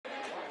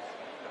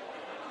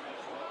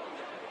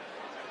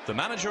The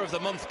manager of the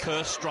month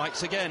curse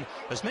strikes again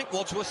as Mick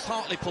Wadsworth's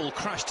Hartlepool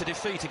crashed to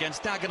defeat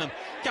against Dagenham.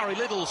 Gary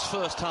Liddle's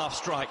first half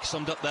strike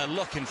summed up their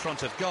luck in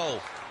front of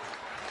goal.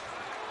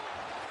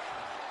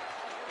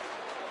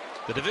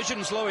 The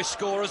division's lowest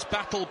scorers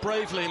battle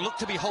bravely and look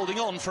to be holding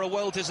on for a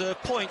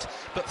well-deserved point,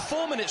 but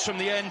 4 minutes from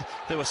the end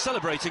they were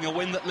celebrating a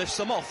win that lifts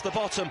them off the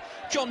bottom.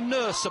 John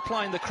Nurse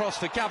supplying the cross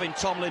for Gavin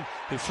Tomlin,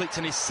 who flicked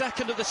in his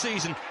second of the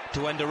season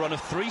to end a run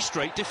of 3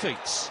 straight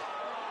defeats.